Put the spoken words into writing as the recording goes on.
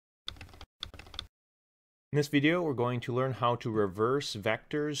In this video, we're going to learn how to reverse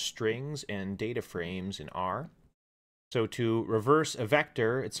vectors, strings, and data frames in R. So to reverse a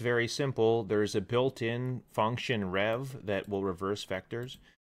vector, it's very simple. There's a built-in function rev that will reverse vectors.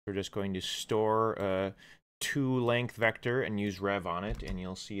 We're just going to store a 2-length vector and use rev on it, and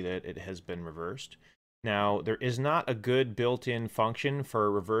you'll see that it has been reversed. Now, there is not a good built-in function for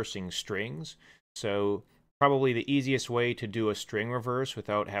reversing strings, so probably the easiest way to do a string reverse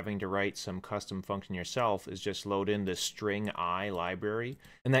without having to write some custom function yourself is just load in the stringi library,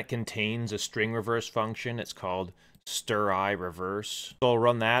 and that contains a string reverse function. It's called stri reverse. So I'll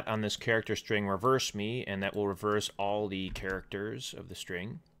run that on this character string reverse me, and that will reverse all the characters of the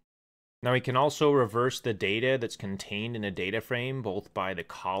string. Now we can also reverse the data that's contained in a data frame, both by the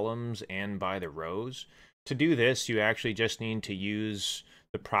columns and by the rows. To do this, you actually just need to use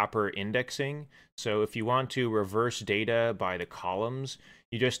the proper indexing. So if you want to reverse data by the columns,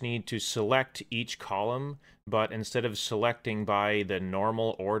 you just need to select each column, but instead of selecting by the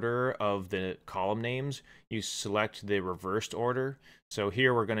normal order of the column names, you select the reversed order. So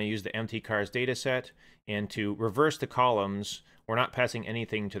here we're going to use the mtcars dataset, and to reverse the columns, we're not passing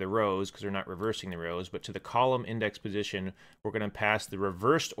anything to the rows because we're not reversing the rows, but to the column index position, we're going to pass the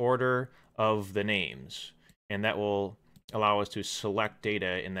reversed order of the names, and that will allow us to select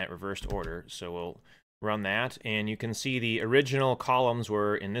data in that reversed order. So we'll run that, and you can see the original columns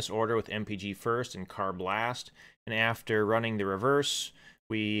were in this order with mpg first and carb last, and after running the reverse,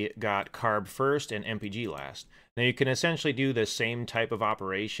 we got carb first and mpg last. Now you can essentially do the same type of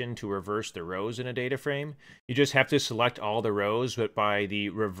operation to reverse the rows in a data frame. You just have to select all the rows, but by the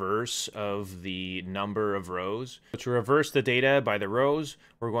reverse of the number of rows. To reverse the data by the rows,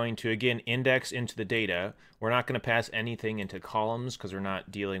 we're going to again index into the data. We're not going to pass anything into columns because we're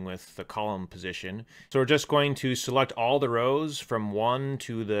not dealing with the column position. So we're just going to select all the rows from 1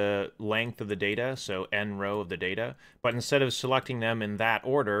 to the length of the data, so nrow of the data. But instead of selecting them in that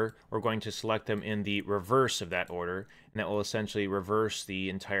order, we're going to select them in the reverse of that order, and that will essentially reverse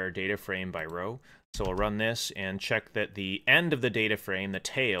the entire data frame by row. So we'll run this and check that the end of the data frame, the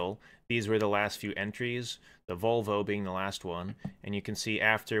tail, these were the last few entries, the Volvo being the last one, and you can see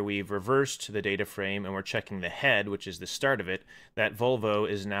after we've reversed the data frame and we're checking the head, which is the start of it, that Volvo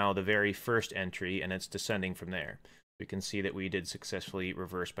is now the very first entry and it's descending from there. We can see that we did successfully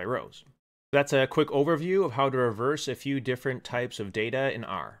reverse by rows. That's a quick overview of how to reverse a few different types of data in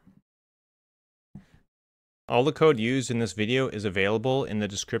R. All the code used in this video is available in the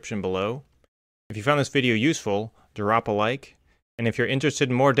description below. If you found this video useful, drop a like, and if you're interested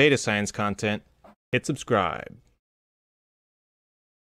in more data science content, hit subscribe.